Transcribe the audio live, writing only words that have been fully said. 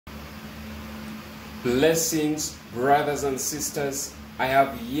Blessings, brothers and sisters. I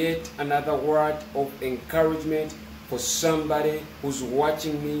have yet another word of encouragement for somebody who's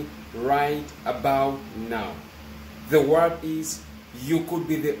watching me right about now. The word is, you could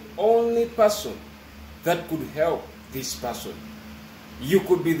be the only person that could help this person. You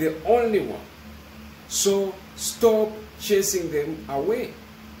could be the only one. So stop chasing them away.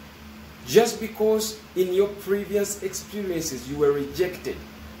 Just because in your previous experiences you were rejected,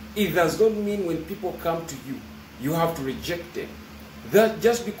 it does not mean when people come to you, you have to reject them. That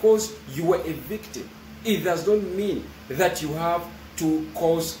just because you were a victim, it does not mean that you have to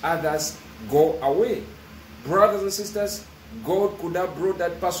cause others go away. Brothers and sisters, God could have brought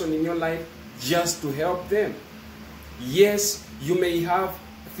that person in your life just to help them. Yes, you may have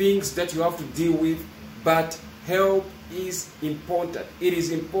things that you have to deal with, but help is important. It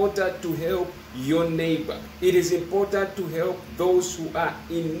is important to help your neighbor. It is important to help those who are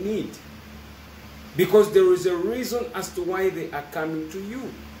in need. Because there is a reason as to why they are coming to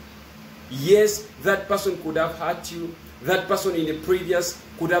you. Yes, that person could have hurt you. That person in the previous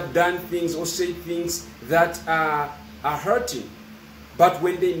could have done things or said things that are hurting. But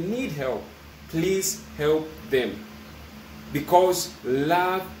when they need help, please help them. Because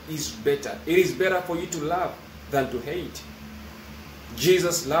love is better. It is better for you to love than to hate.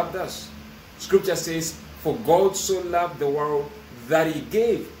 Jesus loved us. Scripture says, for God so loved the world that he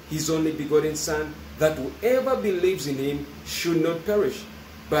gave his only begotten Son, that whoever believes in him should not perish,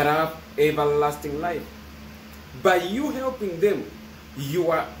 but have everlasting life. By you helping them,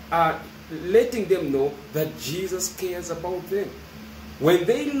 you are letting them know that Jesus cares about them. When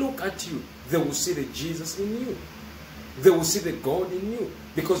they look at you, they will see the Jesus in you. They will see the God in you,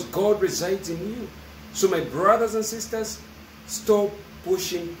 because God resides in you. So my brothers and sisters, stop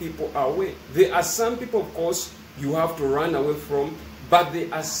pushing people away. There are some people, of course, you have to run away from, but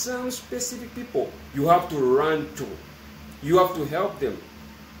there are some specific people you have to run to. You have to help them.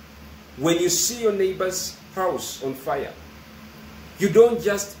 When you see your neighbor's house on fire, you don't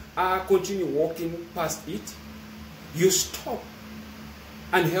just continue walking past it. You stop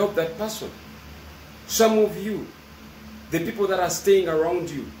and help that person. Some of you, the people that are staying around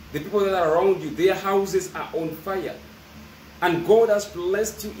you, the people that are around you, their houses are on fire. And God has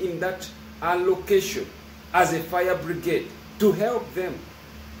blessed you in that location as a fire brigade to help them.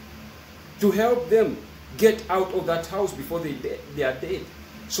 To help them get out of that house before they are dead.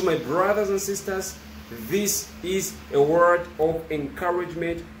 So my brothers and sisters, this is a word of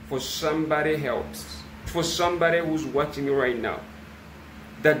encouragement for somebody else. For somebody who's watching me right now.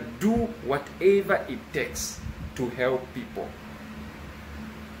 That do whatever it takes to help people.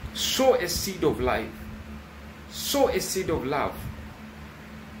 Sow a seed of life. Sow a seed of love.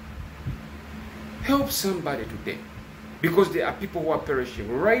 Help somebody today. Because there are people who are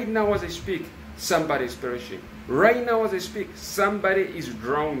perishing. Right now as I speak, somebody is perishing. Right now as I speak, somebody is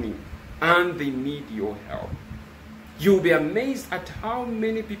drowning. And they need your help. You'll be amazed at how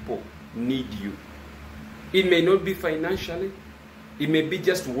many people need you. It may not be financially. It may be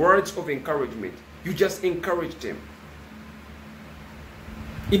just words of encouragement. You just encourage them.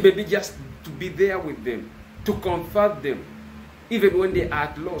 It may be just to be there with them, to comfort them, even when they are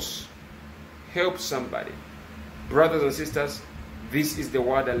at loss. Help somebody. Brothers and sisters, this is the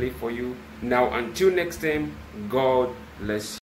word I leave for you. Now, until next time, God bless you.